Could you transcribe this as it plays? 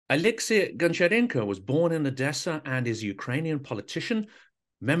Oleksiy Goncharenko was born in Odesa and is a Ukrainian politician,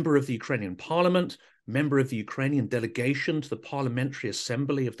 member of the Ukrainian Parliament, member of the Ukrainian delegation to the Parliamentary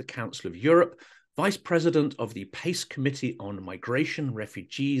Assembly of the Council of Europe, Vice President of the PACE Committee on Migration,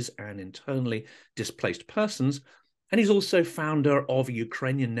 Refugees and Internally Displaced Persons, and he's also founder of a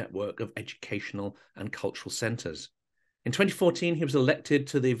Ukrainian network of educational and cultural centres. In 2014, he was elected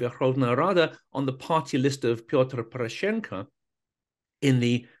to the Verkhovna Rada on the party list of Petro Poroshenko. In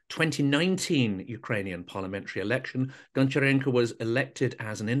the 2019 Ukrainian parliamentary election, Goncharenko was elected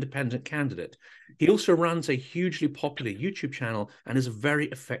as an independent candidate. He also runs a hugely popular YouTube channel and is a very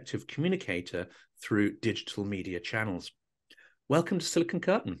effective communicator through digital media channels. Welcome to Silicon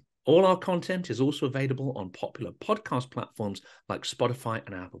Curtain. All our content is also available on popular podcast platforms like Spotify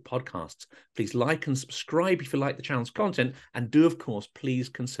and Apple Podcasts. Please like and subscribe if you like the channel's content, and do, of course, please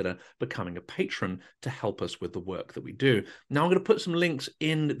consider becoming a patron to help us with the work that we do. Now, I'm going to put some links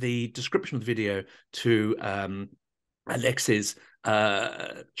in the description of the video to Alexei's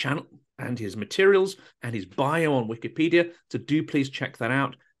channel and his materials and his bio on Wikipedia, so do please check that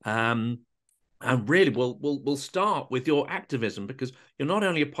out. And really, we'll start with your activism, because you're not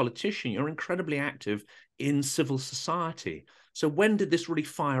only a politician, you're incredibly active in civil society. So when did this really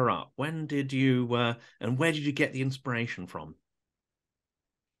fire up? When did you, and where did you get the inspiration from?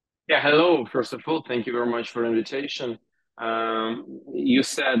 Yeah, hello. First of all, thank you very much for the invitation. You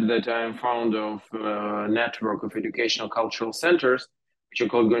said that I am founder of a network of educational cultural centers, which are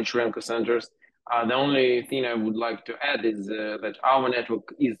called Goncharenko centers. The only thing I would like to add is that our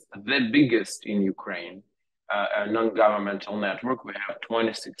network is the biggest in Ukraine, a non-governmental network. We have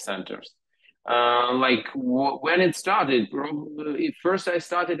 26 centers. When it started, first I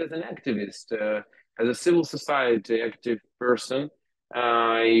started as an activist, as a civil society active person.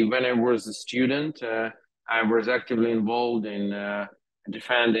 When I was a student, I was actively involved in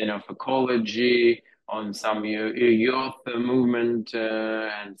defending of ecology, on some youth movement,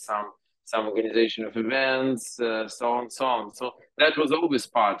 and some organization of events, so on, so on. So that was always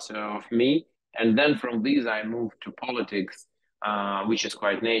part of me. And then from these, I moved to politics, which is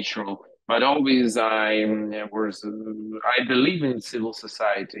quite natural. But always I believe in civil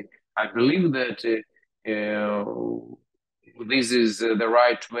society. I believe that this is the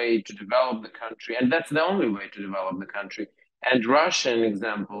right way to develop the country. And that's the only way to develop the country. And Russian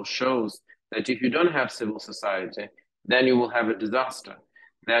example shows that if you don't have civil society, then you will have a disaster.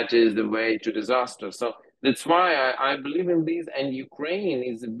 That is the way to disaster. So that's why I believe in this, and Ukraine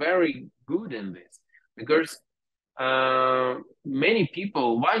is very good in this, because many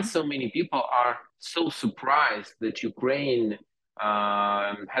people, why so many people are so surprised that Ukraine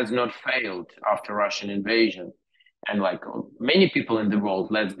has not failed after Russian invasion. And like many people in the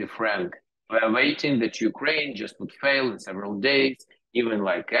world, let's be frank, were waiting that Ukraine just would fail in several days. Even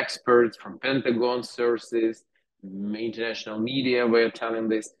like experts from Pentagon sources, international media were telling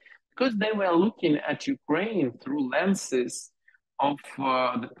this, because they were looking at Ukraine through lenses of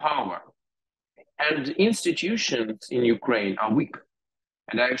the power. And institutions in Ukraine are weak.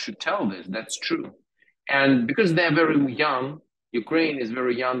 And I should tell this, that's true. And because they're very young, Ukraine is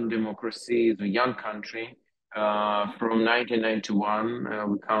very young democracy, it's a young country. From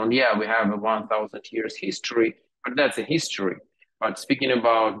 1991, we count, we have a 1,000 years history, but that's a history. But speaking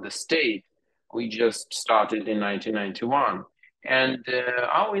about the state, we just started in 1991. And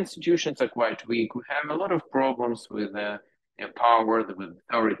our institutions are quite weak. We have a lot of problems with power, with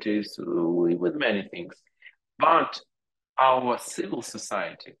authorities, with many things. But our civil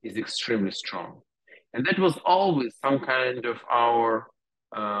society is extremely strong. And that was always some kind of our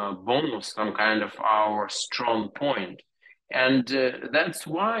bonus, some kind of our strong point. And that's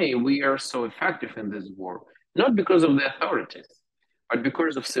why we are so effective in this war, not because of the authorities, but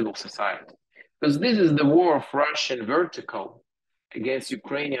because of civil society. Because this is the war of Russian vertical against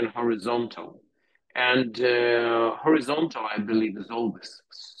Ukrainian horizontal. And horizontal, I believe, is always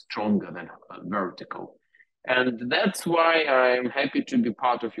stronger than vertical. And that's why I'm happy to be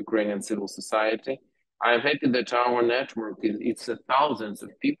part of Ukrainian civil society. I'm happy that our network it's thousands of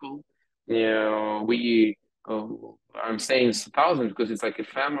people. I'm saying thousands because it's like a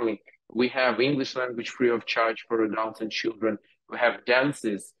family. We have English language free of charge for adults and children. We have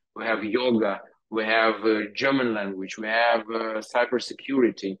dances, we have yoga, we have German language, we have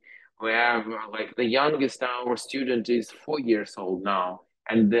cybersecurity. We have like the youngest our student is 4 years old now,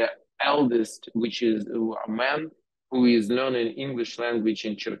 and the eldest, which is a man who is learning English language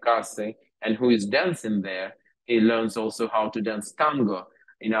in Cherkasy and who is dancing there. He learns also how to dance tango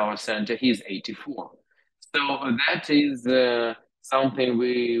in our center. He's 84. So that is something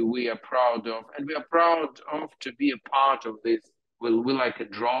we are proud of, and we are proud of to be a part of this we're like a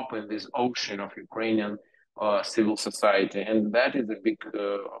drop in this ocean of Ukrainian civil society, and that is a big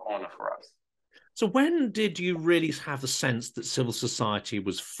honor for us. So when did you really have the sense that civil society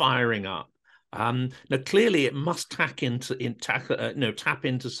was firing up? Now, clearly, it must tap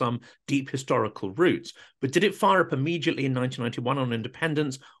into some deep historical roots. But did it fire up immediately in 1991 on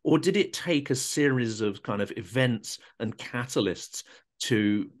independence, or did it take a series of kind of events and catalysts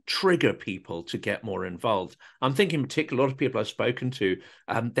to trigger people to get more involved? I'm thinking in particular, a lot of people I've spoken to,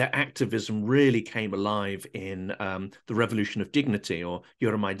 their activism really came alive in the Revolution of Dignity, or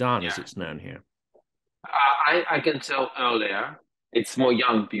Euromaidan, as it's known here. I can tell earlier. It's more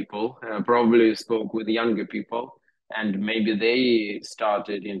young people, probably spoke with younger people, and maybe they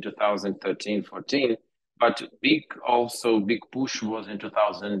started in 2013, 14, but big push was in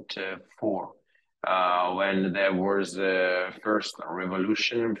 2004, when there was first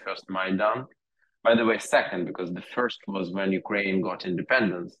revolution, first Maidan. By the way, second, because the first was when Ukraine got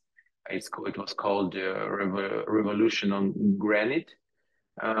independence. It was called Revolution on Granite,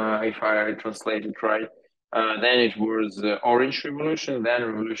 if I translate it right. Then it was Orange Revolution, then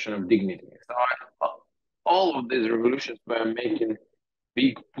Revolution of Dignity. So all of these revolutions were making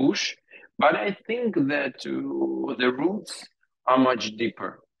big push, but I think that the roots are much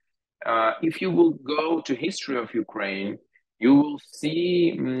deeper. If you will go to history of Ukraine, you will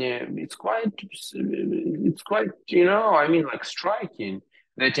see it's quite I mean, like, striking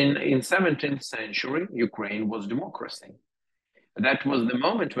that in 17th century Ukraine was democracy. That was the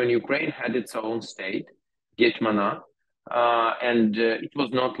moment when Ukraine had its own state, Getmana, and it was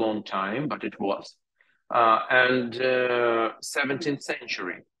not long time, but it was. And 17th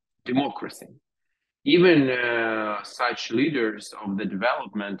century, democracy. Even such leaders of the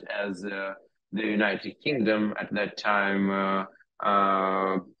development as the United Kingdom at that time,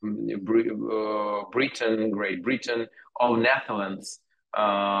 Britain, Great Britain, or Netherlands,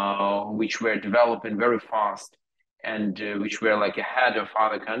 which were developing very fast and which were like ahead of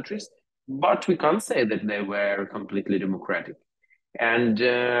other countries, but we can't say that they were completely democratic. And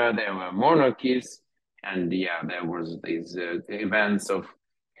there were monarchies, and there was these events of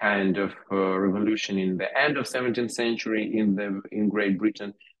kind of revolution in the end of 17th century in Great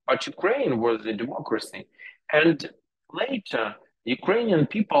Britain. But Ukraine was a democracy, and later Ukrainian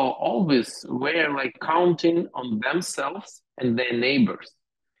people always were like counting on themselves and their neighbors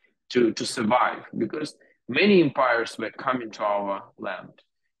to survive, because many empires were coming to our land.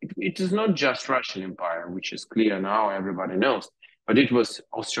 It is not just Russian Empire, which is clear now, everybody knows, but it was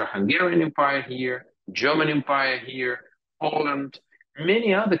Austro-Hungarian Empire here, German Empire here, Poland,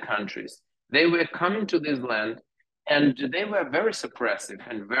 many other countries. They were coming to this land, and they were very suppressive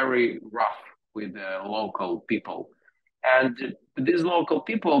and very rough with the local people. And these local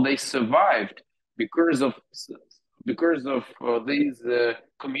people, they survived because of these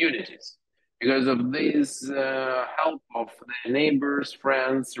communities, because of this help of their neighbors,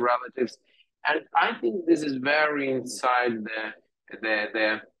 friends, relatives. And I think this is very inside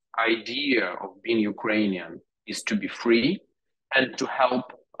the idea of being Ukrainian, is to be free and to help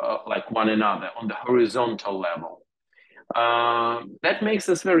like one another on the horizontal level. That makes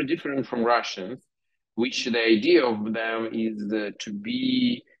us very different from Russians, which the idea of them is to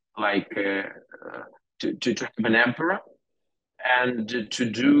be like to have an emperor and to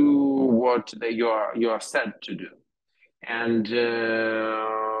do what you are said to do, and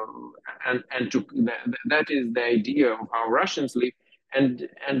that is the idea of how Russians live, and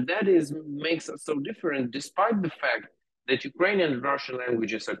that makes us so different, despite the fact that Ukrainian and Russian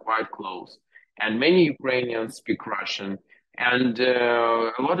languages are quite close, and many Ukrainians speak Russian, and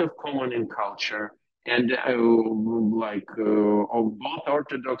a lot of common in culture, and of both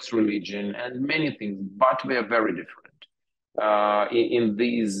Orthodox religion and many things, but we are very different in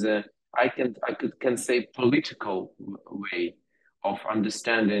these. I can say political way of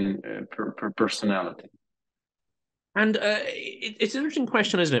understanding personality. And it's an interesting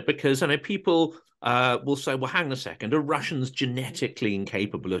question, isn't it? Because I know people will say, well, hang on a second, are Russians genetically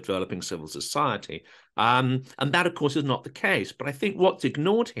incapable of developing civil society? And that, of course, is not the case. But I think what's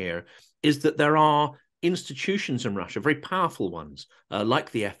ignored here is that there are institutions in Russia, very powerful ones,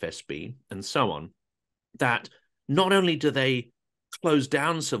 like the FSB and so on, that not only do they close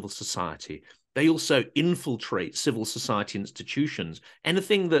down civil society, they also infiltrate civil society institutions.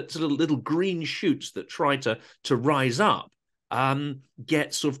 Anything that sort of little green shoots that try to rise up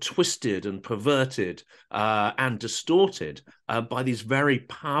get sort of twisted and perverted and distorted by these very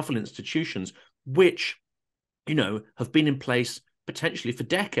powerful institutions, which, have been in place potentially for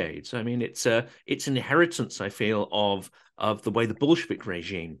decades. I mean, it's an inheritance, I feel, of the way the Bolshevik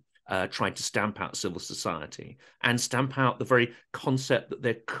regime tried to stamp out civil society and stamp out the very concept that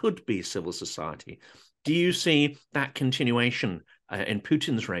there could be civil society. Do you see that continuation in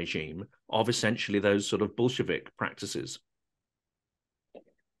Putin's regime of essentially those sort of Bolshevik practices?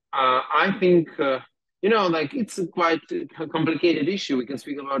 I think, like it's a quite a complicated issue. We can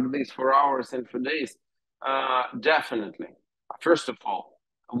speak about this for hours and for days. Definitely. First of all,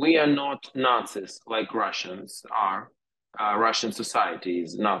 we are not Nazis like Russians are. Russian society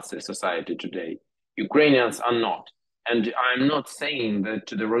is Nazi society today. Ukrainians are not. And I'm not saying that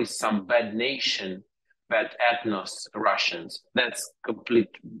there is some bad nation, bad ethnos Russians. That's complete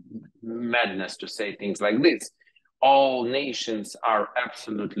madness to say things like this. All nations are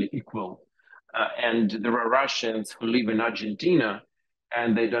absolutely equal. And there are Russians who live in Argentina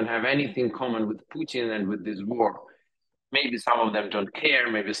and they don't have anything common with Putin and with this war. Maybe some of them don't care.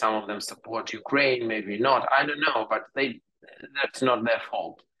 Maybe some of them support Ukraine. Maybe not. I don't know. But that's not their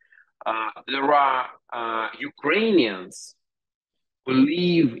fault. There are Ukrainians who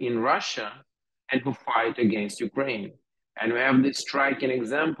live in Russia and who fight against Ukraine. And we have this striking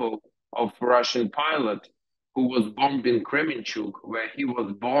example of a Russian pilot who was bombing Kremenchuk, where he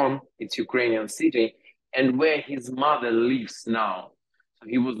was born. It's Ukrainian city, and where his mother lives now. So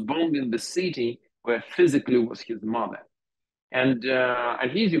he was bombing the city where physically was his mother. And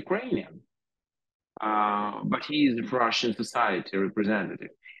he's Ukrainian, but he is Russian society representative.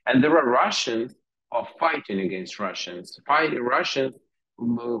 And there are Russians who are fighting against Russians, Russians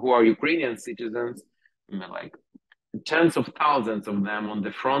who are Ukrainian citizens, like tens of thousands of them on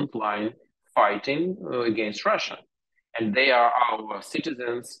the front line fighting against Russia. And they are our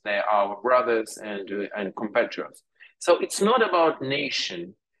citizens, they are our brothers and compatriots. So it's not about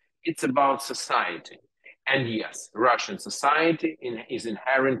nation, it's about society. And yes, Russian society is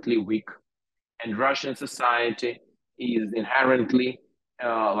inherently weak, and Russian society is inherently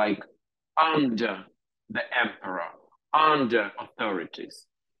under the emperor, under authorities.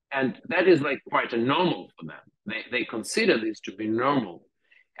 And that is quite a normal for them. They consider this to be normal.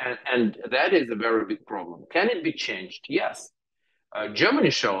 And that is a very big problem. Can it be changed? Yes.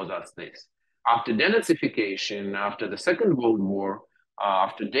 Germany shows us this. After denazification, after the Second World War,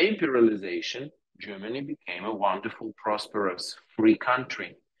 after deimperialization, Germany became a wonderful, prosperous, free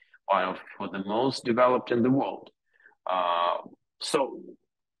country, one of the most developed in the world. So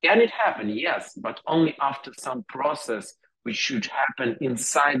can it happen? Yes, but only after some process which should happen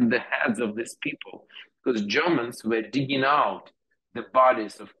inside the heads of these people, because Germans were digging out the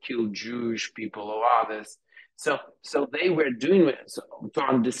bodies of killed Jewish people or others. So they were doing it to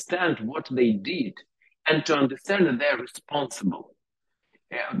understand what they did and to understand that they're responsible.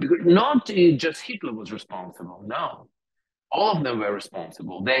 Yeah, because not just Hitler was responsible. No, all of them were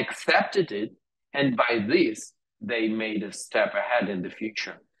responsible. They accepted it, and by this, they made a step ahead in the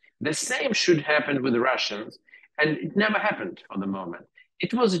future. The same should happen with the Russians, and it never happened for the moment.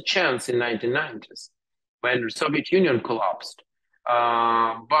 It was a chance in 1990s when the Soviet Union collapsed,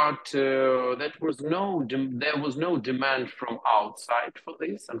 but there was no demand from outside for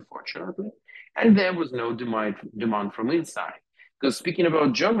this, unfortunately, and there was no demand from inside. Because speaking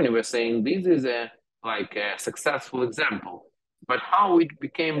about Germany, we're saying this is a successful example. But how it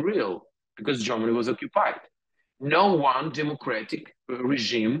became real? Because Germany was occupied. No one democratic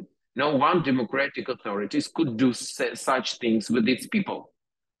regime, no one democratic authorities could do such things with its people.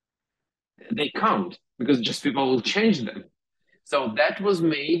 They can't, because just people will change them. So that was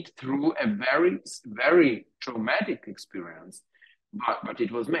made through a very, very traumatic experience, but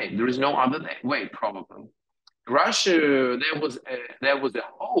it was made. There is no other way, probably. Russia, there was a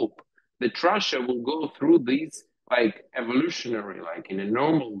hope that Russia will go through these evolutionary, in a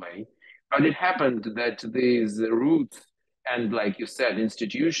normal way, but it happened that these roots and, like you said,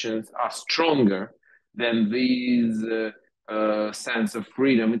 institutions are stronger than these sense of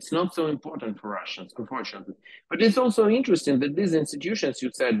freedom. It's not so important for Russians, unfortunately. But it's also interesting that these institutions,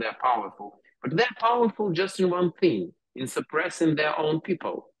 you said they're powerful, but they're powerful just in one thing, in suppressing their own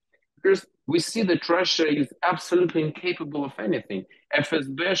people. Because we see that Russia is absolutely incapable of anything.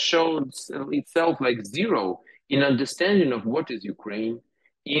 FSB shows itself zero in understanding of what is Ukraine,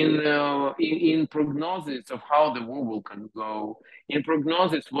 in prognosis of how the war can go, in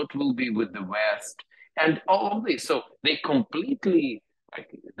prognosis what will be with the West, and all of this. So they completely,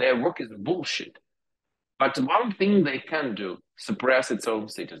 their work is bullshit. But one thing they can do, suppress its own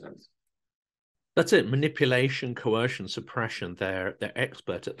citizens. That's it. Manipulation, coercion, suppression. They're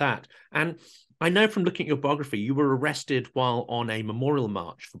expert at that. And I know from looking at your biography, you were arrested while on a memorial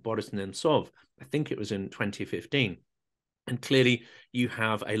march for Boris Nemtsov. I think it was in 2015. And clearly, you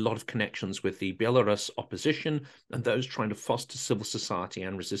have a lot of connections with the Belarus opposition and those trying to foster civil society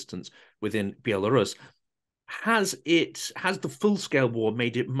and resistance within Belarus. Has the full-scale war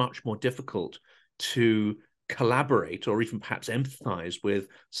made it much more difficult to collaborate or even perhaps empathize with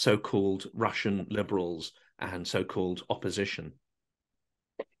so-called Russian liberals and so-called opposition?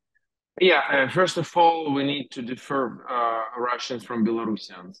 Yeah, first of all, we need to differ Russians from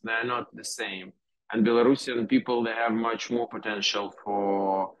Belarusians. They're not the same. And Belarusian people, they have much more potential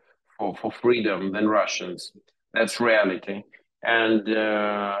for freedom than Russians. That's reality. And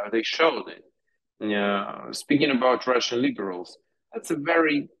they showed it. Speaking about Russian liberals, that's a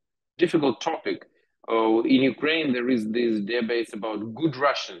very difficult topic. Oh, in Ukraine, there is this debate about good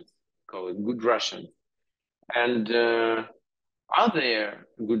Russians, call it good Russians. And are there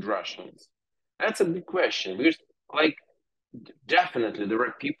good Russians? That's a big question. Because, like, definitely there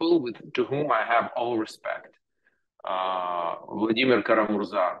are people to whom I have all respect. Vladimir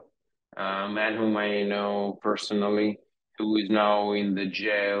Karamurza, a man whom I know personally, who is now in the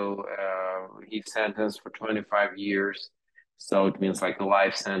jail. He's sentenced for 25 years. So it means like a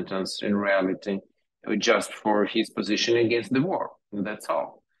life sentence in reality, just for his position against the war. That's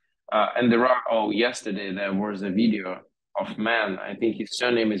all. And there are, yesterday there was a video of man, I think his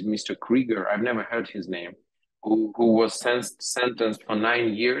surname is Mr. Krieger. I've never heard his name, who was sentenced for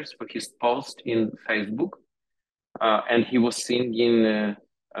 9 years for his post in Facebook. And he was singing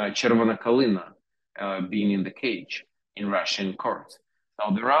Chervona Kalina, being in the cage in Russian courts.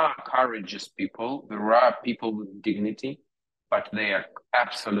 So there are courageous people, there are people with dignity, but they are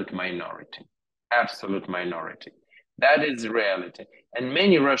absolute minority. Absolute minority. That is reality. And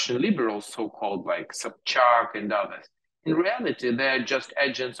many Russian liberals, so-called like Sobchak and others, in reality, they are just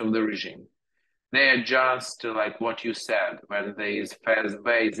agents of the regime. They are just like what you said, when there is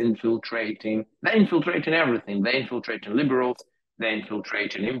FSB is infiltrating. They're infiltrating everything. They're infiltrating liberals. They're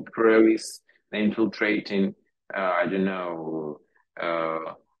infiltrating imperialists. They're infiltrating,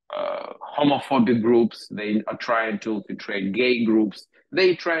 homophobic groups. They are trying to infiltrate gay groups.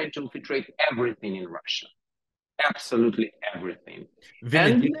 They try to infiltrate everything in Russia. Absolutely everything.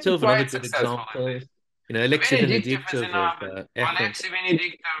 Venediktov, another good example. Alexei Venediktov of Alexei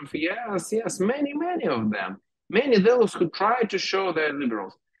Venediktov, yes, many of them. Many of those who try to show they're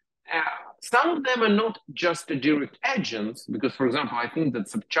liberals. Some of them are not just direct agents, because, for example, I think that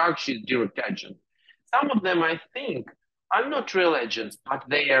Sobchak, she's direct agent. Some of them, I think, are not real agents, but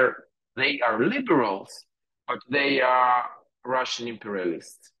they are liberals, but they are Russian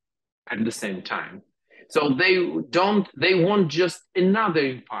imperialists at the same time. So they want just another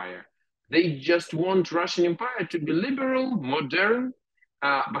empire. They just want Russian empire to be liberal, modern,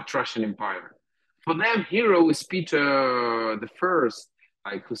 but Russian empire. For them, hero is Peter the First,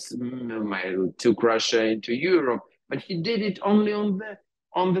 like who took Russia into Europe, but he did it only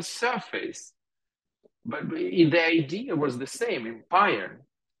on the surface. But the idea was the same: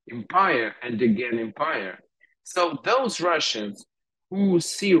 empire, and again empire. So those Russians who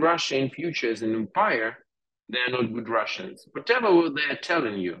see Russia in future as an empire, they're not good Russians. Whatever they're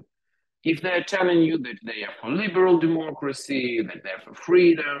telling you, if they're telling you that they are for liberal democracy, that they're for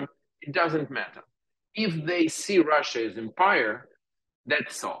freedom, it doesn't matter. If they see Russia as empire,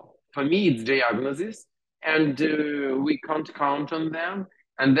 that's all. For me, it's diagnosis, and we can't count on them.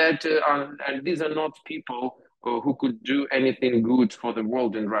 And and these are not people who could do anything good for the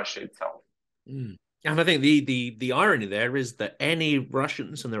world in Russia itself. Mm. And I think the irony there is that any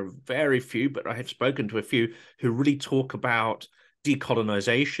Russians, and there are very few, but I have spoken to a few who really talk about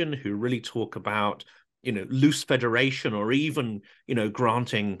decolonization, who really talk about loose federation, or even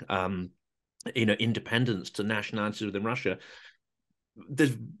granting independence to nationalities within Russia.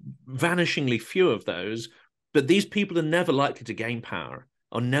 There's vanishingly few of those, but these people are never likely to gain power,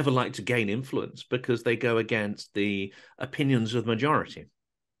 are never likely to gain influence, because they go against the opinions of the majority.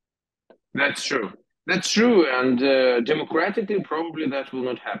 That's true. That's true. And democratically, probably that will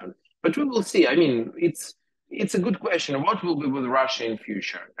not happen. But we will see. I mean, it's a good question. What will be with Russia in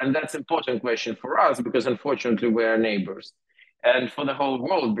future? And that's an important question for us, because unfortunately we are neighbors, and for the whole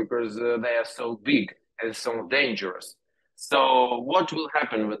world, because they are so big and so dangerous. So what will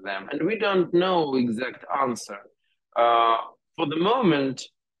happen with them? And we don't know exact answer. For the moment,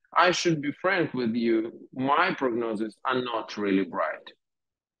 I should be frank with you, my prognosis are not really bright.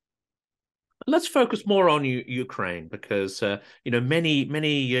 Let's focus more on Ukraine, because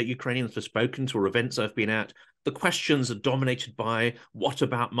many Ukrainians I've spoken to, or events I've been at, the questions are dominated by what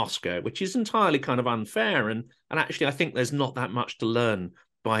about Moscow, which is entirely kind of unfair. And actually, I think there's not that much to learn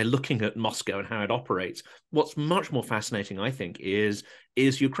by looking at Moscow and how it operates. What's much more fascinating, I think, is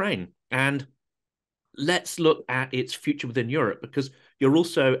Ukraine. And let's look at its future within Europe, because you're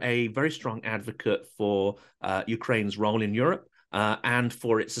also a very strong advocate for Ukraine's role in Europe and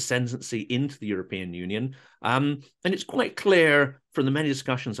for its ascendancy into the European Union. And it's quite clear from the many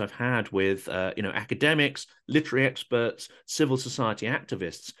discussions I've had with academics, literary experts, civil society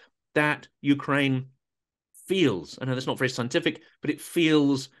activists, that Ukraine feels, I know that's not very scientific, but it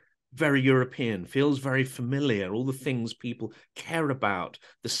feels very European, feels very familiar. All the things people care about,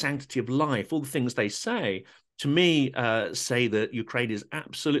 the sanctity of life, all the things they say, to me, say that Ukraine is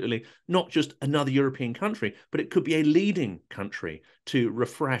absolutely not just another European country, but it could be a leading country to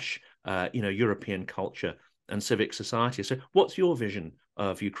refresh, European culture and civic society. So what's your vision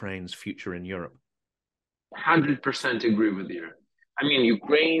of Ukraine's future in Europe? 100% agree with you. I mean,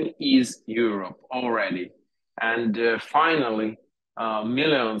 Ukraine is Europe already. And finally,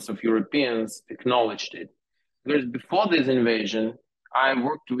 millions of Europeans acknowledged it. Because before this invasion, I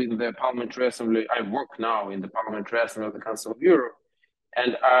worked with the Parliamentary Assembly. I work now in the Parliamentary Assembly of the Council of Europe.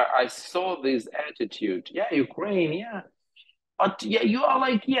 And I saw this attitude. Yeah, Ukraine, yeah. But yeah, you are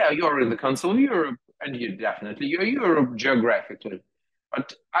like, yeah, you're in the Council of Europe. And you're Europe geographically.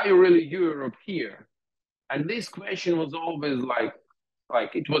 But are you really Europe here? And this question was always like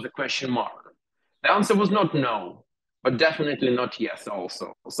it was a question mark. The answer was not no, but definitely not yes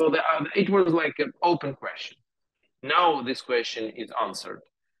also. So it was like an open question. Now this question is answered.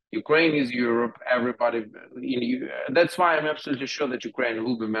 Ukraine is Europe. Everybody, that's why I'm absolutely sure that Ukraine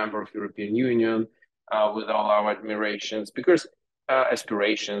will be a member of European Union with all our admirations, because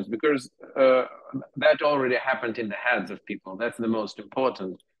aspirations, because that already happened in the heads of people. That's the most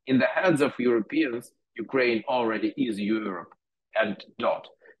important. In the heads of Europeans, Ukraine already is Europe, and dot.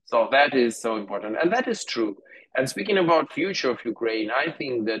 So that is so important, and that is true. And speaking about future of Ukraine, I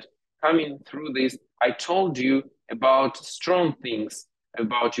think that coming through this, I told you about strong things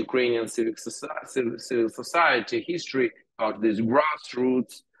about Ukrainian civil society history, about this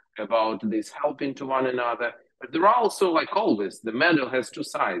grassroots, about this helping to one another. But there are also, like always, the medal has two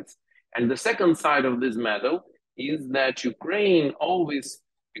sides. And the second side of this medal is that Ukraine always,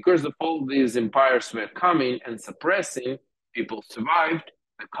 because of all these empires were coming and suppressing, people survived,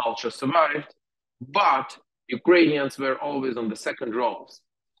 the culture survived, but Ukrainians were always on the second rows,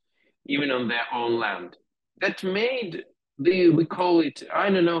 even on their own land. That made we call it, I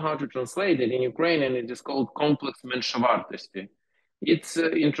don't know how to translate it in Ukrainian, it is called complex меншовартості. It's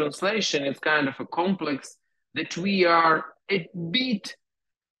in translation, it's kind of a complex that we are a bit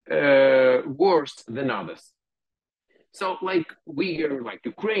worse than others. So like we are like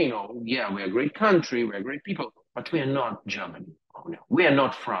Ukraine, oh yeah, we're a great country, we're great people, but we are not Germany. Oh no, we are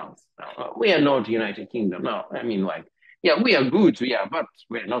not France. No, we are not United Kingdom. No, I mean like, yeah, we are good, yeah, but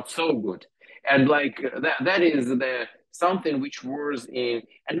we're not so good. And like that is the something which was in,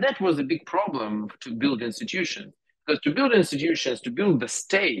 and that was a big problem to build institutions. Because to build institutions, to build the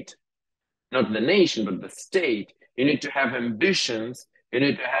state, not the nation, but the state, you need to have ambitions, you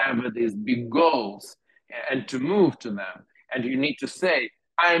need to have these big goals and to move to them. And you need to say,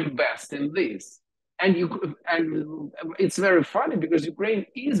 I'm best in this. And it's very funny because Ukraine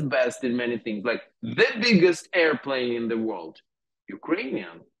is best in many things, like the biggest airplane in the world,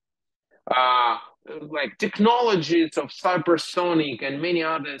 Ukrainian. Like technologies of hypersonic and many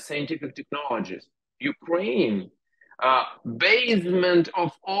other scientific technologies, Ukraine. Basement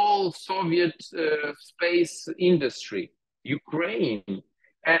of all Soviet space industry, Ukraine,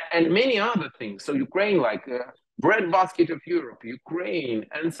 and many other things. So Ukraine, like breadbasket of Europe, Ukraine,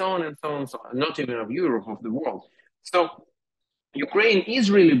 and so on and so on and so on. Not even of Europe, of the world. So Ukraine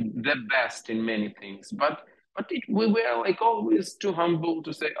is really the best in many things, but we were like always too humble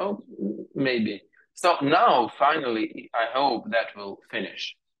to say, oh, maybe. So now, finally, I hope that will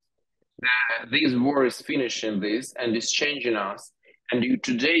finish. This war is finishing this and is changing us. And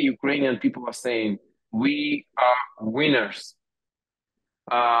today, Ukrainian people are saying, we are winners.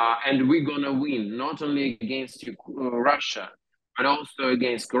 And we're going to win, not only against Russia, but also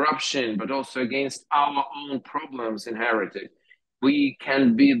against corruption, but also against our own problems inherited. We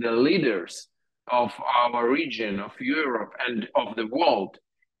can be the leaders of our region, of Europe, and of the world.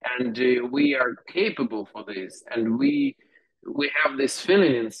 And we are capable for this. And we have this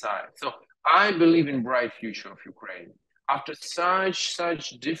feeling inside. So I believe in bright future of Ukraine. After such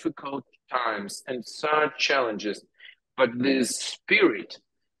difficult times and such challenges, but this spirit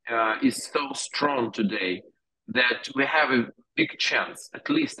is so strong today that we have a big chance. At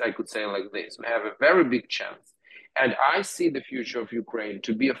least I could say like this: we have a very big chance. And I see the future of Ukraine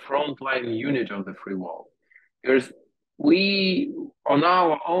to be a frontline unit of the free world. Because we, on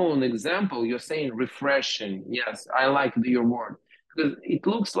our own example, you're saying refreshing. Yes, I like your word. Because it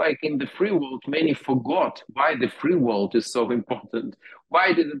looks like in the free world, many forgot why the free world is so important, why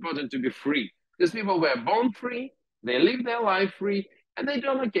it is important to be free. Because people were born free, they live their life free, and they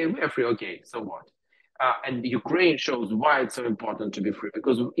don't, okay, we are free, okay, so what? And Ukraine shows why it's so important to be free.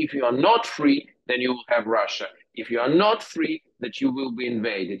 Because if you are not free, then you will have Russia. If you are not free, that you will be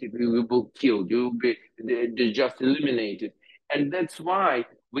invaded, if you will be killed, you will be just eliminated. And that's why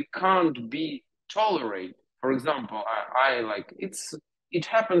we can't be tolerate. For example, I like it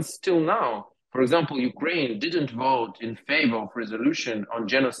happens still now. For example, Ukraine didn't vote in favor of resolution on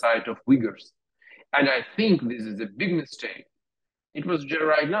genocide of Uyghurs. And I think this is a big mistake. It was just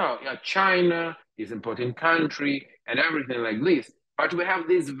right now. Yeah, China is an important country and everything like this. But we have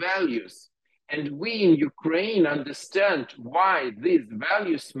these values. And we in Ukraine understand why these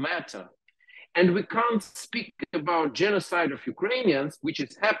values matter. And we can't speak about genocide of Ukrainians, which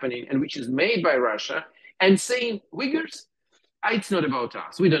is happening and which is made by Russia, and saying, Uyghurs, it's not about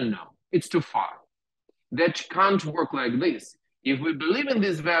us. We don't know. It's too far. That can't work like this. If we believe in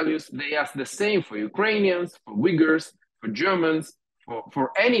these values, they ask the same for Ukrainians, for Uyghurs, for Germans,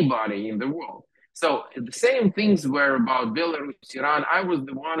 for anybody in the world. So the same things were about Belarus, Iran. I was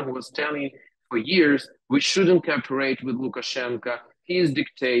the one who was telling for years, we shouldn't cooperate with Lukashenko. He is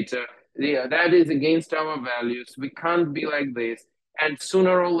dictator. Yeah, that is against our values. We can't be like this. And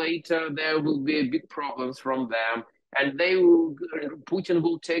sooner or later, there will be big problems from them. And Putin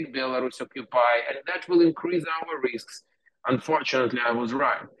will take Belarus, occupy, and that will increase our risks. Unfortunately, I was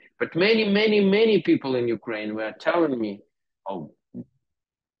right. But many people in Ukraine were telling me, oh,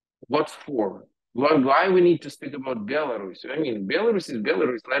 what for? Why we need to speak about Belarus? I mean, Belarus is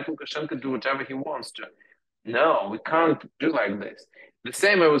Belarus. Let Lukashenko do whatever he wants to. No, we can't do like this. The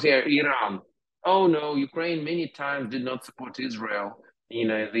same I was here, Iran. Oh no, Ukraine many times did not support Israel,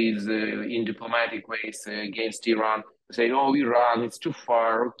 these in diplomatic ways against Iran. Say, oh, Iran, it's too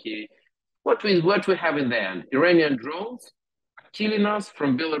far. Okay, what we have in the end? Iranian drones killing us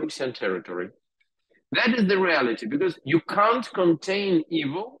from Belarusian territory. That is the reality, because you can't contain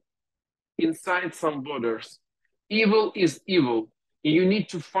evil inside some borders. Evil is evil. You need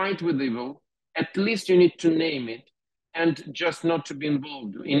to fight with evil. At least you need to name it, and just not to be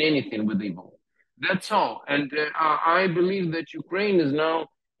involved in anything with evil. That's all. And I believe that Ukraine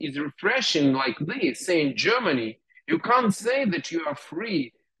is refreshing like this, saying, Germany, you can't say that you are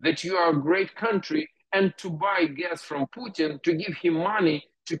free, that you are a great country, and to buy gas from Putin, to give him money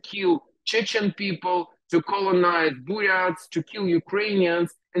to kill Chechen people, to colonize Buryats, to kill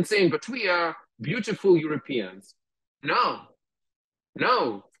Ukrainians, and saying, but we are beautiful Europeans. No,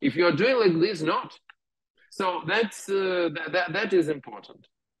 no. If you are doing like this, not. So that is important.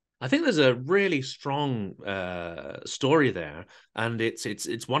 I think there's a really strong story there, and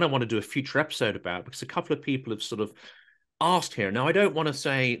it's one I want to do a future episode about, because a couple of people have sort of asked here. Now, I don't want to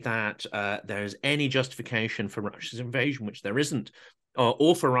say that there is any justification for Russia's invasion, which there isn't,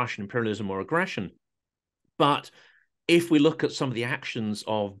 or for Russian imperialism or aggression. But if we look at some of the actions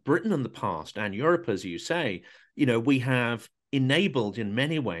of Britain in the past and Europe, as you say, we have enabled in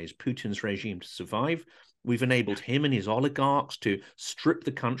many ways Putin's regime to survive. We've enabled him and his oligarchs to strip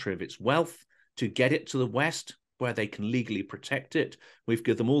the country of its wealth, to get it to the West where they can legally protect it. We've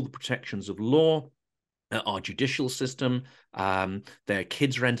given them all the protections of law, our judicial system. Their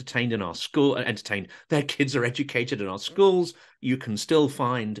kids are entertained in our school, their kids are educated in our schools. You can still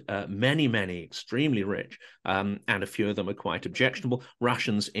find many extremely rich, and a few of them are quite objectionable,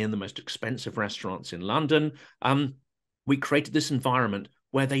 Russians in the most expensive restaurants in London. We created this environment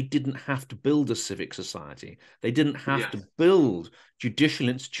where they didn't have to build a civic society. They didn't have to build judicial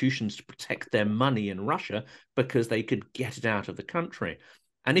institutions to protect their money in Russia, because they could get it out of the country.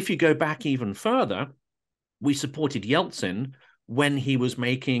 And if you go back even further, we supported Yeltsin when he was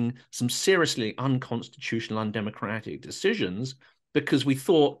making some seriously unconstitutional, undemocratic decisions, because we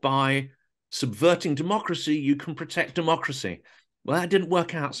thought by subverting democracy, you can protect democracy. Well, that didn't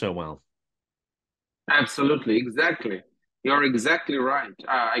work out so well. Absolutely, exactly. You're exactly right.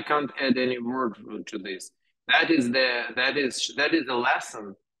 I can't add any word to this. That is a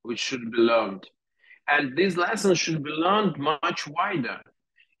lesson which should be learned, and this lesson should be learned much wider.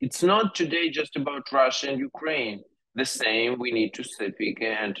 It's not today just about Russia and Ukraine. The same we need to speak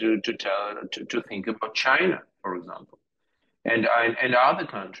and to think about China, for example, and other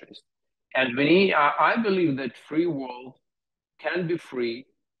countries. And I believe that free world can be free.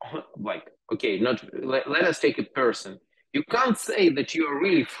 Like, okay, not let us take a person. You can't say that you are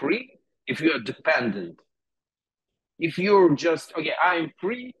really free if you are dependent. If you're just, okay, I'm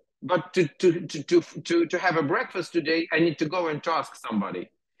free, but to have a breakfast today, I need to go and task somebody.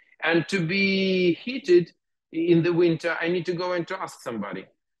 And to be heated, in the winter, I need to go and to ask somebody,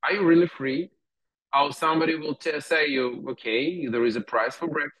 are you really free? Or somebody will say you, okay, there is a price for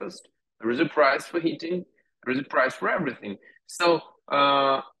breakfast, there is a price for heating, there is a price for everything. So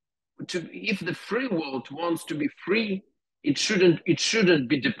if the free world wants to be free, it shouldn't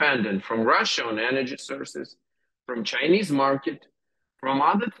be dependent from Russia on energy sources, from Chinese market, from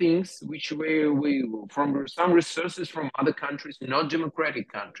other things which we from some resources from other countries, not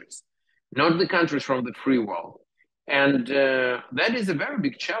democratic countries, not the countries from the free world. And that is a very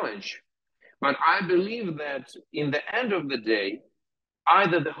big challenge. But I believe that in the end of the day,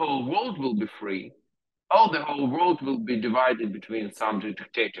 either the whole world will be free or the whole world will be divided between some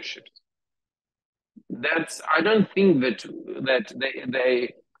dictatorships. I don't think that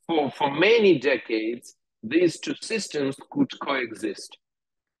they for many decades, these two systems could coexist.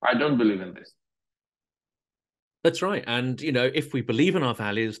 I don't believe in this. That's right. And, you know, if we believe in our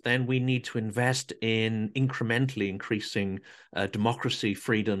values, then we need to invest in incrementally increasing democracy,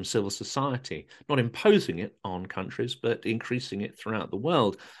 freedom, civil society, not imposing it on countries, but increasing it throughout the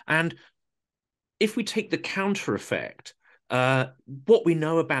world. And if we take the counter effect, what we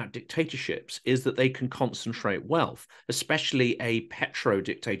know about dictatorships is that they can concentrate wealth, especially a petro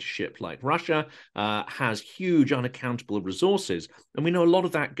dictatorship like Russia has huge unaccountable resources. And we know a lot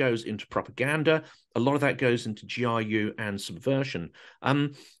of that goes into propaganda. A lot of that goes into GRU and subversion.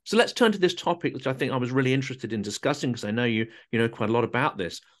 So let's turn to this topic, which I think I was really interested in discussing, because I know you know quite a lot about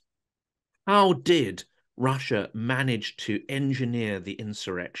this. How did Russia managed to engineer the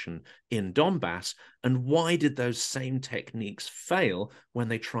insurrection in Donbass, and why did those same techniques fail when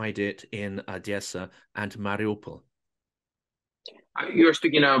they tried it in Odesa and Mariupol? You're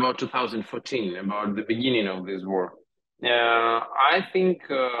speaking now about 2014, about the beginning of this war. I think,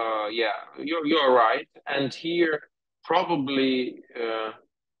 yeah, you're right. And here, probably,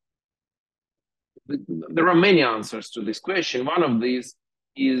 there are many answers to this question. One of these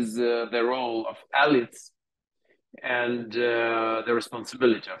is the role of elites and the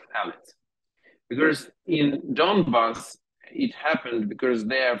responsibility of elites. Because in Donbass, it happened because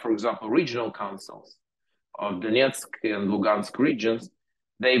there, for example, regional councils of Donetsk and Lugansk regions,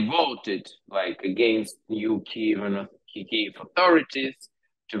 they voted like against new Kiev authorities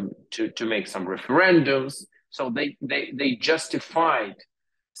to make some referendums. So they justified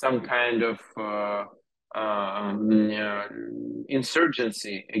some kind of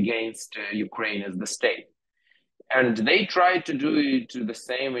insurgency against Ukraine as the state. And they tried to do it the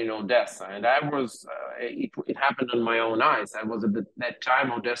same in Odessa. And I was, it happened on my own eyes. I was at that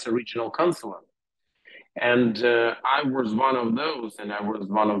time Odessa regional councilor. And I was one of those, and I was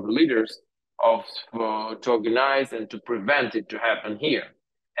one of the leaders of to organize and to prevent it to happen here.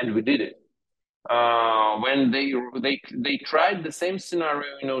 And we did it. When they tried the same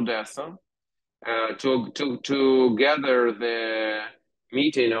scenario in Odessa to gather the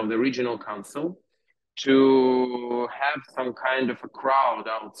meeting of the regional council, to have some kind of a crowd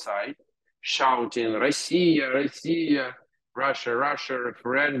outside shouting Россия, Россия, Russia, Russia,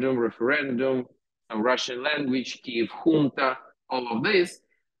 referendum, referendum, Russian language, Kiev junta, all of this.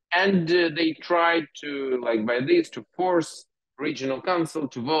 And they tried to, like by this, to force regional council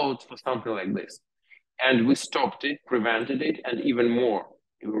to vote for something like this. And we stopped it, prevented it, and even more.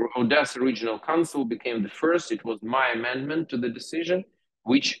 Odessa Regional Council became the first. It was my amendment to the decision,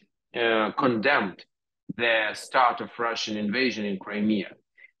 which condemned the start of Russian invasion in Crimea.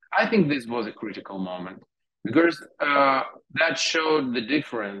 I think this was a critical moment because that showed the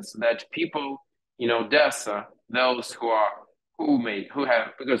difference that people in Odessa, those who are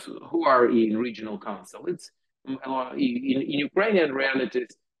in regional council, it's in Ukrainian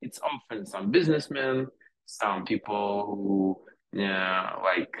realities, it's often some businessmen, some people who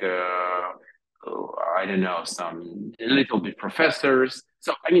I don't know, some a little bit professors.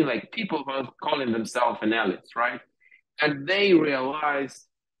 So I mean, like people who are calling themselves an elites, right? And they realize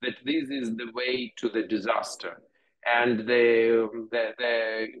that this is the way to the disaster. And the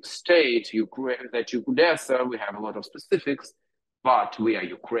state Odessa, we have a lot of specifics, but we are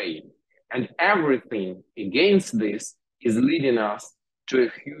Ukraine, and everything against this is leading us to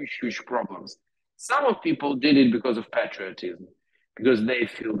a huge problems. Some of people did it because of patriotism, because they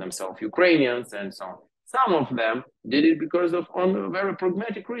feel themselves Ukrainians and so on. Some of them did it because of on very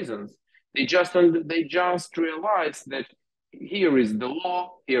pragmatic reasons. They just realized that here is the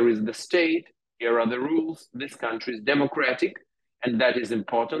law, here is the state, here are the rules. This country is democratic, and that is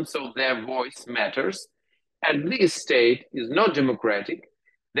important. So their voice matters. And this state is not democratic.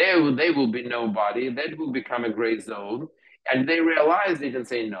 They will be nobody. That will become a gray zone. And they realized it and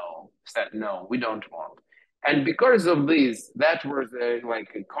said, no, we don't want. And because of this, that was like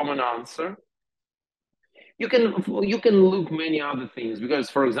a common answer. you can look many other things because,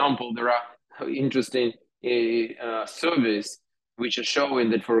 for example, there are interesting surveys which are showing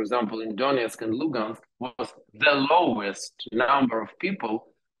that, for example, in Donetsk and Lugansk was the lowest number of people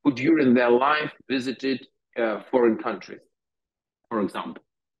who during their life visited foreign countries, for example.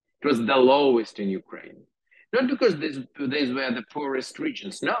 It was the lowest in Ukraine. Not because these were the poorest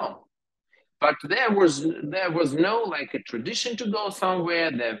regions, no. But there was no like a tradition to go somewhere.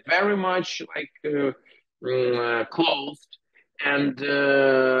 They're very much like closed and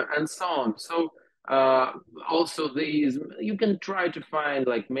so on. So also these you can try to find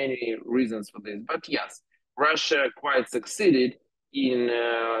like many reasons for this. But yes, Russia quite succeeded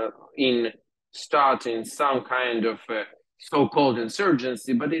in starting some kind of so-called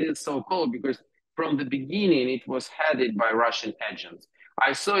insurgency, but it is so-called because from the beginning it was headed by Russian agents.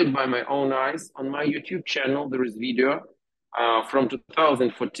 I saw it by my own eyes on my YouTube channel. There is video from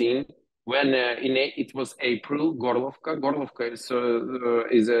 2014 when it was April. Gorlovka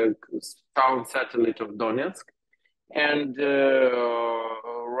is a town satellite of Donetsk, and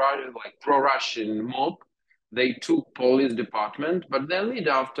like pro-Russian mob. They took police department, but their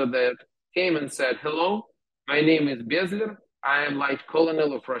leader after that came and said, "Hello, my name is Bezler. I am light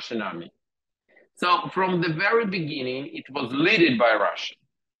colonel of Russian army." So from the very beginning, it was led by Russia,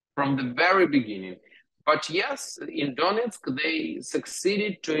 from the very beginning. But yes, in Donetsk, they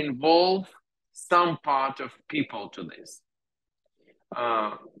succeeded to involve some part of people to this.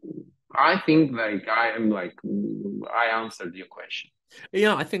 I think like I answered your question.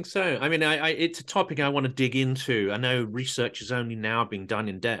 Yeah, I think so. I mean, it's a topic I want to dig into. I know research is only now being done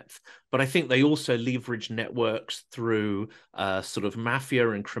in depth, but I think they also leverage networks through sort of mafia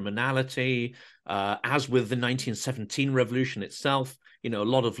and criminality, as with the 1917 revolution itself. You know,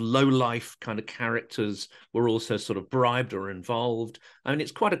 a lot of low-life kind of characters were also sort of bribed or involved. I mean,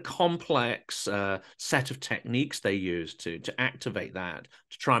 it's quite a complex set of techniques they use to activate that,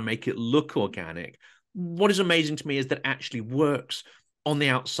 to try and make it look organic. What is amazing to me is that it actually works on the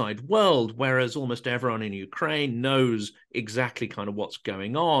outside world, whereas almost everyone in Ukraine knows exactly kind of what's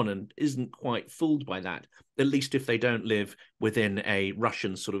going on and isn't quite fooled by that, at least if they don't live within a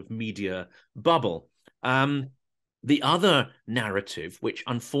Russian sort of media bubble. The other narrative, which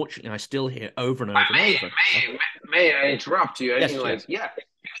unfortunately I still hear over and over and over. May I interrupt you? Yes, yes. Yeah,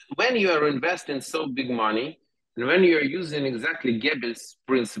 when you are investing so big money and when you are using exactly Goebbels'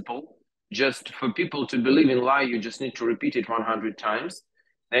 principle, just for people to believe in lie, you just need to repeat it 100 times,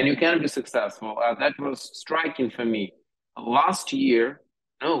 then you can be successful. That was striking for me. Last year,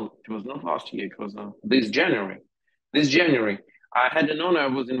 no, it was not last year, it was this January. This January, I had an honor, I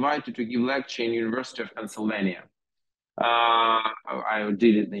was invited to give lecture in University of Pennsylvania. I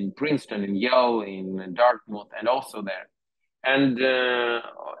did it in Princeton, in Yale, in Dartmouth, and also there. And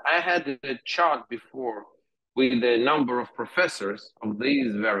I had a chart before with a number of professors of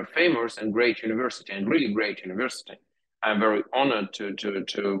these very famous and great university and really great university. I'm very honored to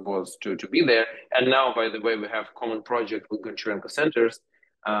be there. And now, by the way, we have common project with Goncharenko Centers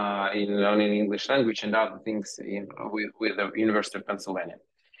in learning English language and other things with the University of Pennsylvania.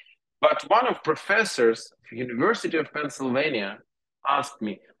 But one of professors of University of Pennsylvania asked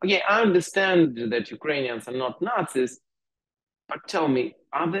me, "Okay, I understand that Ukrainians are not Nazis, but tell me,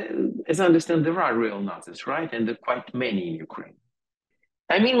 as I understand, there are real Nazis, right? And there are quite many in Ukraine."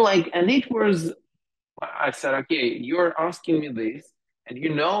 I mean, and it was, I said, "Okay, you're asking me this, and you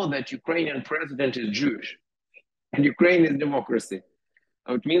know that Ukrainian president is Jewish, and Ukraine is democracy.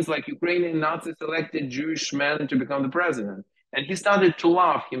 So it means like Ukrainian Nazis elected Jewish man to become the president." And he started to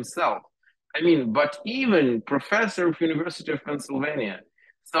laugh himself. I mean, but even professor of University of Pennsylvania.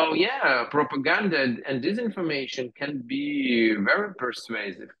 So yeah, propaganda and disinformation can be very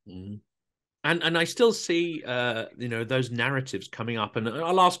persuasive. Mm. And I still see, those narratives coming up. And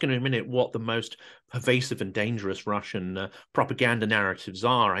I'll ask in a minute what the most pervasive and dangerous Russian propaganda narratives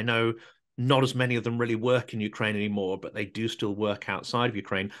are. I know not as many of them really work in Ukraine anymore, but they do still work outside of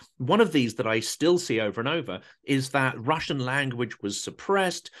Ukraine. One of these that I still see over and over is that Russian language was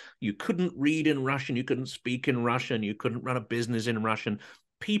suppressed. You couldn't read in Russian, you couldn't speak in Russian, you couldn't run a business in Russian.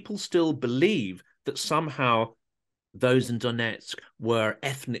 People still believe that somehow those in Donetsk were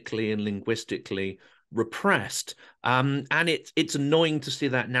ethnically and linguistically repressed. And it's annoying to see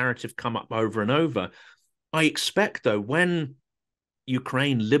that narrative come up over and over. I expect, though, when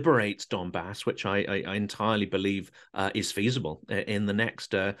Ukraine liberates Donbass, which I entirely believe is feasible in the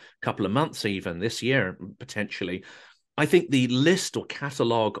next couple of months, even this year, potentially, I think the list or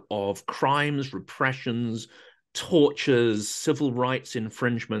catalogue of crimes, repressions, tortures, civil rights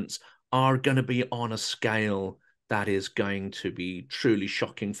infringements are going to be on a scale that is going to be truly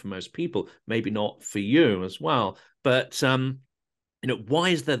shocking for most people. Maybe not for you as well. But why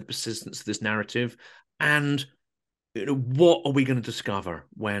is there the persistence of this narrative, and what are we going to discover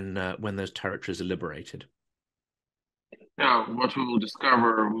when those territories are liberated? Now, what we will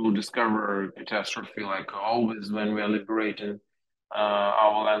discover catastrophe like always when we are liberating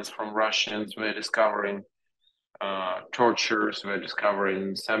our lands from Russians. We're discovering tortures, we're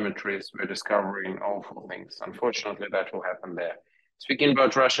discovering cemeteries, we're discovering awful things. Unfortunately, that will happen there. Speaking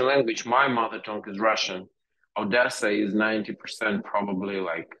about Russian language, my mother tongue is Russian. Odessa is 90%, probably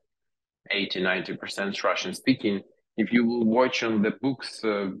like 80-90% Russian speaking. If you will watch on the books,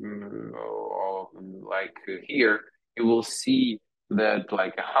 or like here, you will see that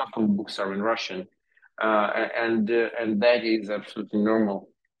like half of books are in Russian, and that is absolutely normal.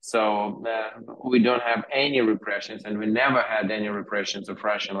 So we don't have any repressions, and we never had any repressions of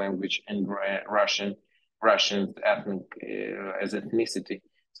Russian language and Russian ethnic as ethnicity.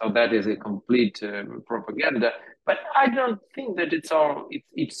 So that is a complete propaganda. But I don't think that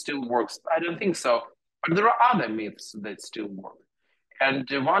it still works. I don't think so. But there are other myths that still work. And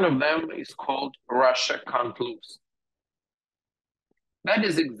one of them is called Russia can't lose. That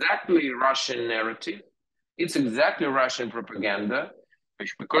is exactly Russian narrative. It's exactly Russian propaganda,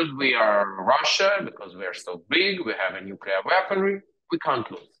 which because we are Russia, because we are so big, we have a nuclear weaponry, we can't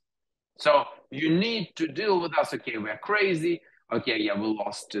lose. So you need to deal with us. Okay, we're crazy. Okay, yeah, we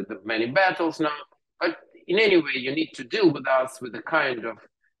lost many battles now. But in any way, you need to deal with us with the kind of,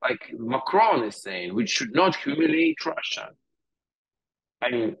 like Macron is saying, we should not humiliate Russia.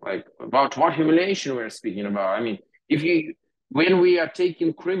 I mean, like, about what humiliation we're speaking about? I mean, when we are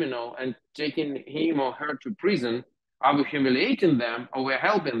taking criminal and taking him or her to prison, are we humiliating them or we're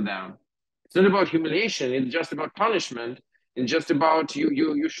helping them? It's not about humiliation. It's just about punishment. It's just about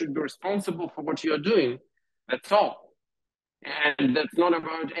you should be responsible for what you're doing. That's all. And that's not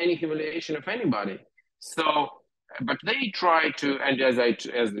about any humiliation of anybody. So, but they try to, and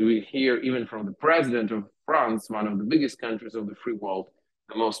as we hear even from the president of France, one of the biggest countries of the free world,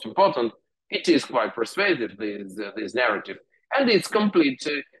 the most important, it is quite persuasive, this narrative. And it's complete,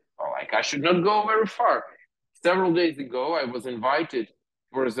 like I should not go very far. Several days ago, I was invited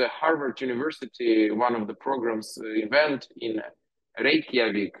for the Harvard University, one of the programs event in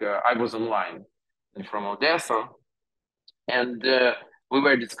Reykjavik. I was online from Odessa, and we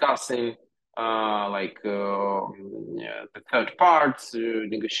were discussing the third parts,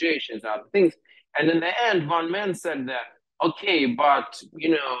 negotiations, other things. And in the end, one man said that, okay, but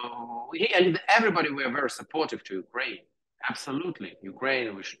and everybody were very supportive to Ukraine. Absolutely,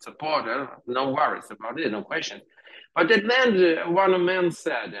 Ukraine, we should support her. No worries about it, no question. But at the end, one man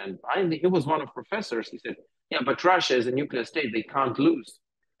said, and I think he was one of professors. He said, "Yeah, but Russia is a nuclear state; they can't lose."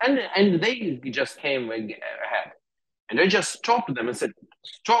 And they just came ahead, and I just stopped them and said,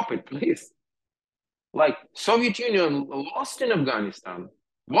 "Stop it, please." Like Soviet Union lost in Afghanistan.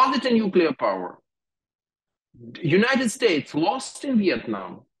 Was it a nuclear power? United States lost in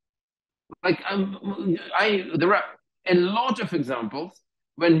Vietnam. Like there are a lot of examples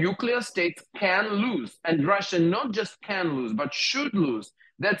when nuclear states can lose, and Russia not just can lose, but should lose.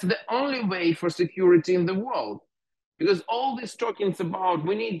 That's the only way for security in the world. Because all this talking about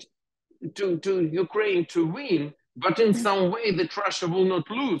we need to Ukraine to win, but in some way that Russia will not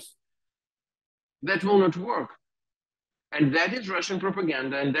lose. That will not work. And that is Russian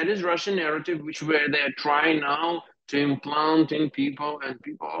propaganda, and that is Russian narrative, where they're trying now to implant in people, and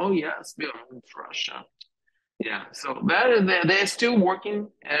people, oh yes, it's Russia. Yeah, so they're still working,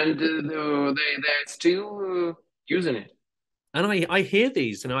 and they're still using it. And I hear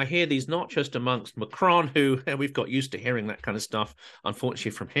these, I hear these not just amongst Macron, who we've got used to hearing that kind of stuff,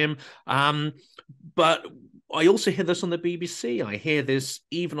 unfortunately, from him, but I also hear this on the BBC. I hear this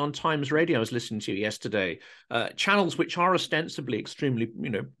even on Times Radio. I was listening to yesterday, channels which are ostensibly extremely,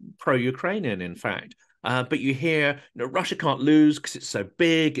 pro-Ukrainian, in fact. But you hear, Russia can't lose because it's so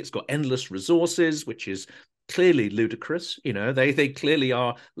big. It's got endless resources, which is clearly ludicrous. They clearly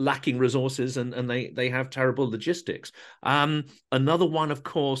are lacking resources, and they have terrible logistics. Another one, of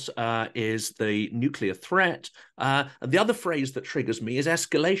course, is the nuclear threat. And the other phrase that triggers me is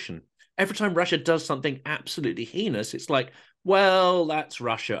escalation. Every time Russia does something absolutely heinous, it's like, well, that's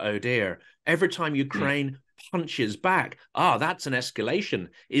Russia, oh dear. Every time Ukraine punches back, that's an escalation.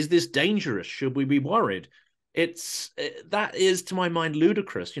 Is this dangerous? Should we be worried? That is, to my mind,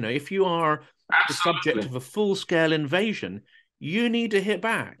 ludicrous. If you are the subject of a full-scale invasion, you need to hit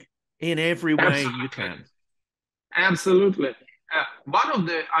back in every way you can. Absolutely.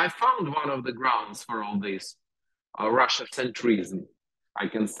 I found one of the grounds for all this Russia centrism, I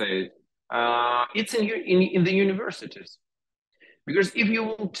can say. it's in the universities. Because if you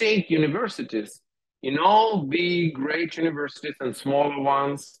will take universities, in all big, great universities and smaller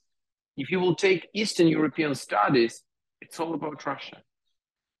ones, if you will take Eastern European studies, it's all about Russia.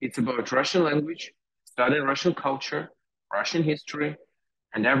 It's about Russian language, studying Russian culture, Russian history,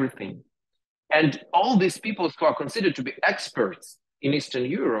 and everything. And all these people who are considered to be experts in Eastern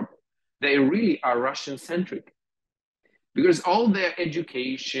Europe, they really are Russian-centric. Because all their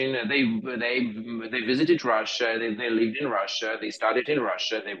education, they visited Russia, they lived in Russia, they studied in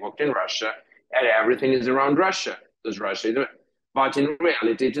Russia, they worked in Russia, and everything is around Russia. Because Russia, but in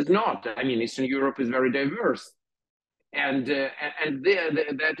reality, it is not. I mean, Eastern Europe is very diverse, and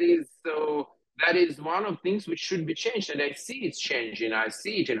that is so. That is one of things which should be changed, and I see it's changing. I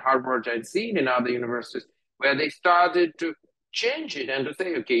see it in Harvard, I see it in other universities where they started to change it and to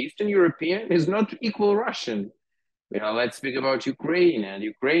say, okay, Eastern European is not equal Russian. Let's speak about Ukraine and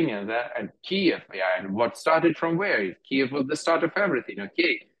Ukrainian and Kiev. Yeah, and what started from where? Kiev was the start of everything.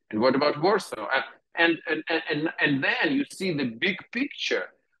 Okay, and what about Warsaw? And then you see the big picture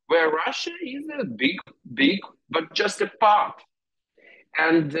where Russia is a big, but just a part,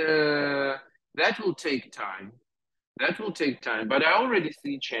 and that will take time. That will take time. But I already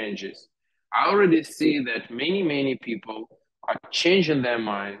see changes. I already see that many people are changing their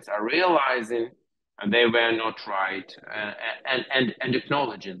minds, are realizing they were not right, and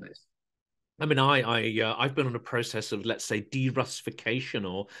acknowledging this. I mean, I've been on a process of, let's say, de-Russification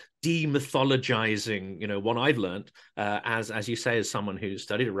or demythologizing. You know, what I've learned, as you say, as someone who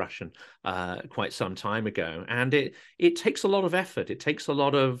studied Russian quite some time ago, and it takes a lot of effort. It takes a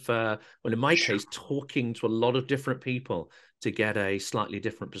lot of, well, in my case, talking to a lot of different people to get a slightly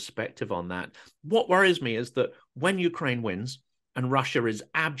different perspective on that. What worries me is that when Ukraine wins and Russia is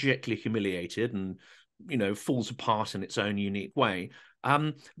abjectly humiliated and, you know, falls apart in its own unique way,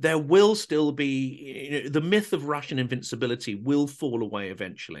 there will still be, you know, the myth of Russian invincibility will fall away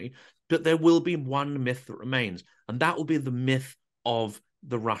eventually, but there will be one myth that remains, and that will be the myth of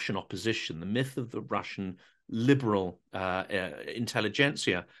the Russian opposition, the myth of the Russian liberal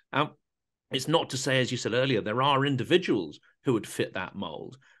intelligentsia. It's not to say, as you said earlier, there are individuals who would fit that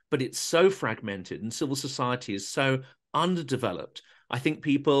mold, but it's so fragmented and civil society is so underdeveloped. I think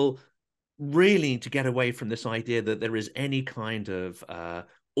people really need to get away from this idea that there is any kind of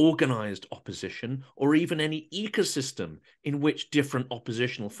organized opposition or even any ecosystem in which different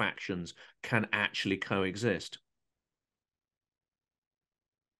oppositional factions can actually coexist.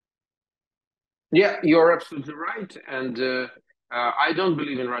 Yeah, you're absolutely right. And I don't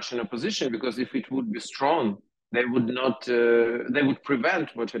believe in Russian opposition, because if it would be strong, they would not, they would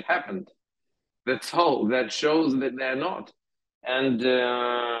prevent what had happened. That's all. That shows that they're not. And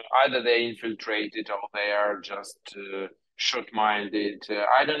either they infiltrated or they are just short-minded.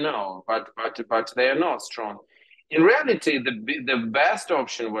 I don't know, but they are not strong. In reality, the best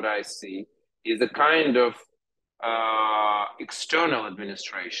option, what I see, is a kind of external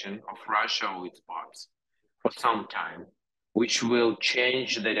administration of Russia or its parts for some time, which will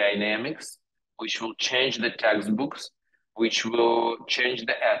change the dynamics, which will change the textbooks, which will change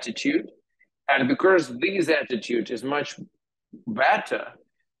the attitude. And because this attitude is much better,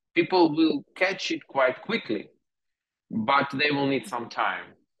 people will catch it quite quickly, but they will need some time.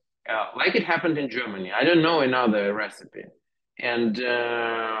 Like it happened in Germany. I don't know another recipe. And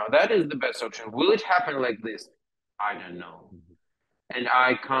that is the best option. Will it happen like this? I don't know. And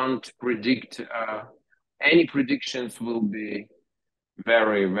I can't predict. Any predictions will be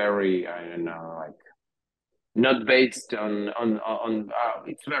very, very, I don't know, like not based on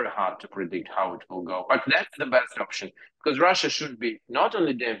it's very hard to predict how it will go, but that's the best option, because Russia should be not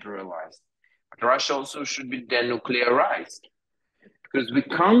only depolarized, but Russia also should be denuclearized, because we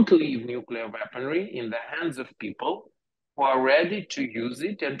can't leave nuclear weaponry in the hands of people who are ready to use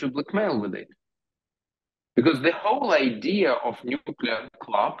it and to blackmail with it. Because the whole idea of nuclear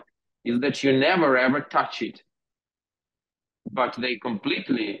club is that you never ever touch it, but they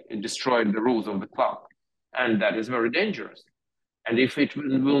completely destroyed the rules of the club. And that is very dangerous. And if it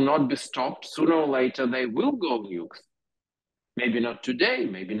will not be stopped, sooner or later they will go nukes. Maybe not today,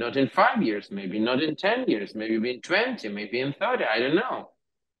 maybe not in 5 years, maybe not in 10 years, maybe in 20, maybe in 30, I don't know.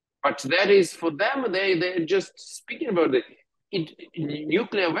 But that is for them, they're just speaking about it.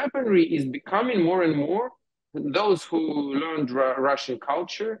 Nuclear weaponry is becoming more and more. Those who learned Russian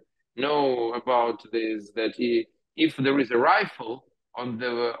culture know about this, that if there is a rifle on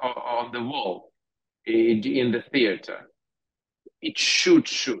the wall, in the theater, it should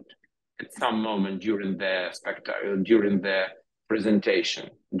shoot at some moment during the spectacle, during the presentation,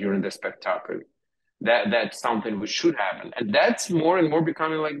 during the spectacle. That's something which should happen, and that's more and more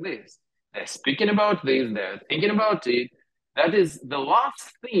becoming like this. They're speaking about this, they're thinking about it. That is the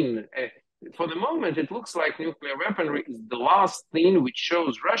last thing. For the moment, it looks like nuclear weaponry is the last thing which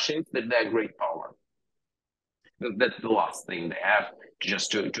shows Russians that they're great power. That's the last thing they have,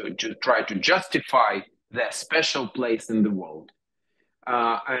 just to try to justify their special place in the world.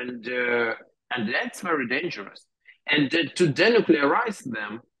 And that's very dangerous. And to denuclearize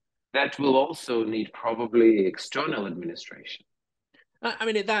them, that will also need probably external administration. I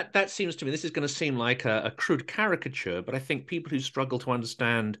mean, that seems to me, this is going to seem like a crude caricature, but I think people who struggle to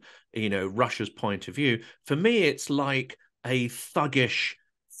understand, Russia's point of view, for me, it's like a thuggish,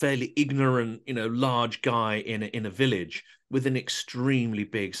 fairly ignorant, large guy in a village with an extremely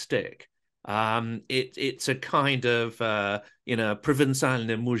big stick. It's a kind of,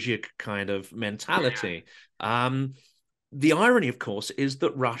 provincialny muzhik kind of mentality. The irony, of course, is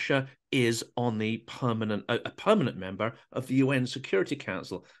that Russia is on the a permanent member of the UN Security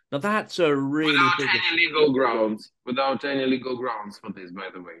Council. Now, that's a really big without any legal grounds for this, by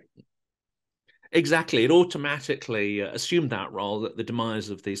the way. Exactly. It automatically assumed that role at the demise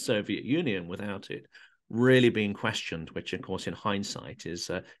of the Soviet Union without it really being questioned, which, of course, in hindsight is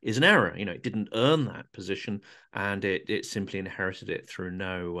an error. It didn't earn that position, and it simply inherited it through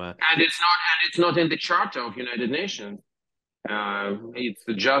no. And it's not in the Charter of United Nations. It's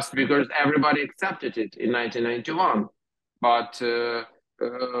just because everybody accepted it in 1991, but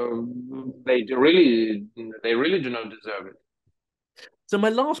they really do not deserve it. So my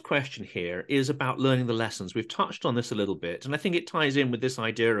last question here is about learning the lessons. We've touched on this a little bit, and I think it ties in with this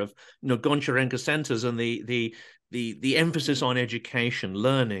idea of Goncharenko centers and the emphasis on education,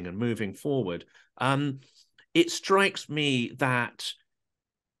 learning, and moving forward. It strikes me that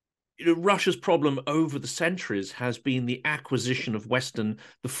Russia's problem over the centuries has been the acquisition of the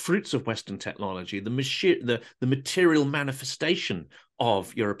fruits of Western technology, the material manifestation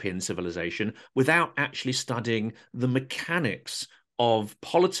of European civilization, without actually studying the mechanics of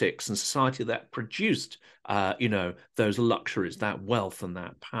politics and society that produced, those luxuries, that wealth, and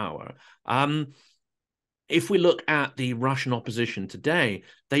that power. If we look at the Russian opposition today,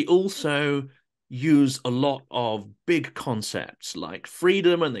 they also use a lot of big concepts like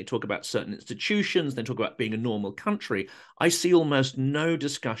freedom, and they talk about certain institutions, they talk about being a normal country. I see almost no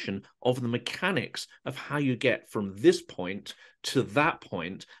discussion of the mechanics of how you get from this point to that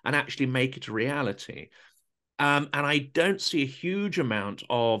point and actually make it a reality. And I don't see a huge amount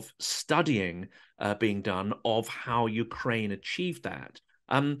of studying being done of how Ukraine achieved that.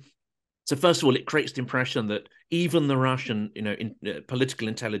 So first of all, it creates the impression that even the Russian, political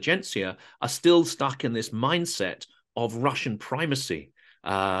intelligentsia are still stuck in this mindset of Russian primacy,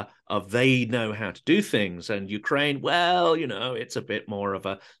 of they know how to do things, and Ukraine, well, it's a bit more of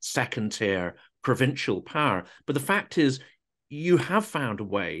a second-tier provincial power. But the fact is, you have found a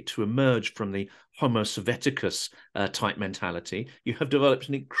way to emerge from the Homo Sovieticus type mentality. You have developed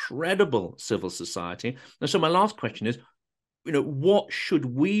an incredible civil society. And so my last question is, what should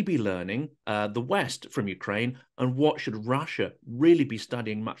we be learning, the West, from Ukraine, and what should Russia really be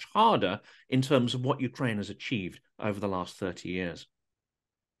studying much harder in terms of what Ukraine has achieved over the last 30 years?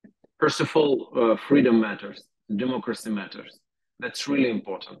 First of all, freedom matters, democracy matters. That's really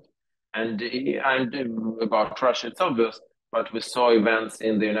important. And about Russia, it's obvious, but we saw events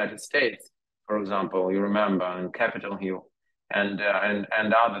in the United States, for example, you remember, on Capitol Hill, and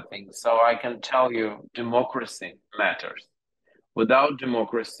other things. So I can tell you, democracy matters. Without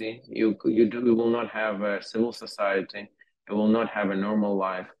democracy, you will not have a civil society. You will not have a normal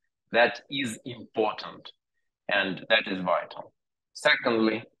life. That is important, and that is vital.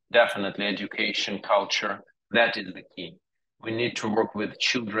 Secondly, definitely education, culture. That is the key. We need to work with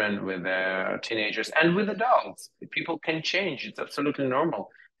children, with teenagers, and with adults. People can change. It's absolutely normal,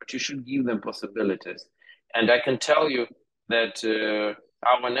 but you should give them possibilities. And I can tell you that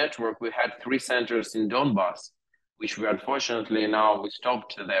our network, we had 3 centers in Donbass, which we unfortunately now we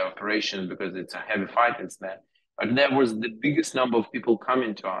stopped their operation because it's a heavy fight there. But there was the biggest number of people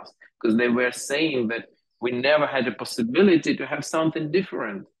coming to us because they were saying that we never had a possibility to have something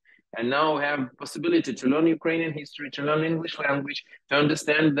different. And now we have possibility to learn Ukrainian history, to learn English language, to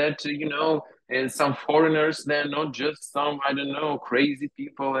understand that, and some foreigners, they're not just some, crazy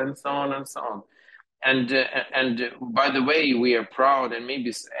people and so on and so on. And by the way, we are proud, and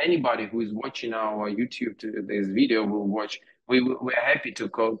maybe anybody who is watching our YouTube this video will watch. We're happy to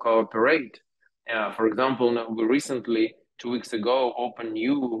cooperate. For example, we recently, 2 weeks ago, opened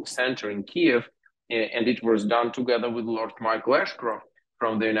new center in Kiev, and it was done together with Lord Michael Ashcroft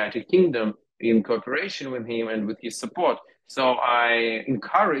from the United Kingdom in cooperation with him and with his support. So I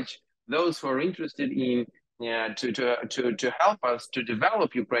encourage those who are interested in yeah, to help us to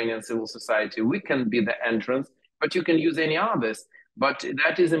develop Ukrainian civil society. We can be the entrance, but you can use any others. But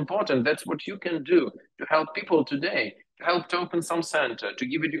that is important. That's what you can do to help people today, to help to open some center, to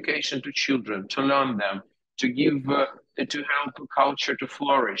give education to children, to learn them, to give, to help culture to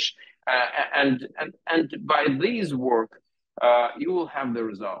flourish. And by this work, you will have the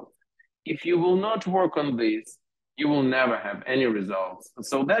result. If you will not work on this, you will never have any results.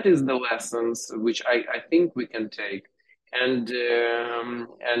 So that is the lessons which I think we can take, and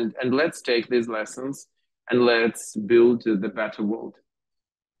let's take these lessons and let's build the better world.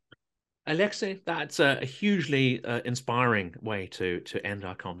 Alexei, that's a hugely inspiring way to end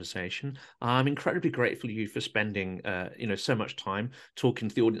our conversation. I'm incredibly grateful to you for spending so much time talking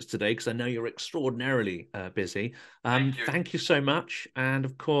to the audience today, because I know you're extraordinarily busy. Thank you so much, and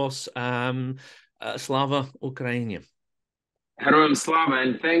of course, Slava Ukraini. Heroyam Slava,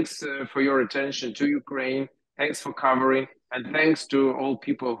 and thanks for your attention to Ukraine. Thanks for covering, and thanks to all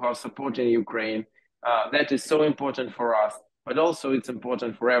people who are supporting Ukraine. That is so important for us, but also it's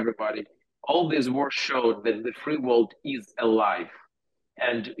important for everybody. All this war showed that the free world is alive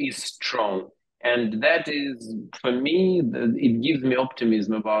and is strong. And that is, for me, it gives me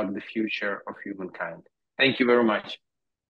optimism about the future of humankind. Thank you very much.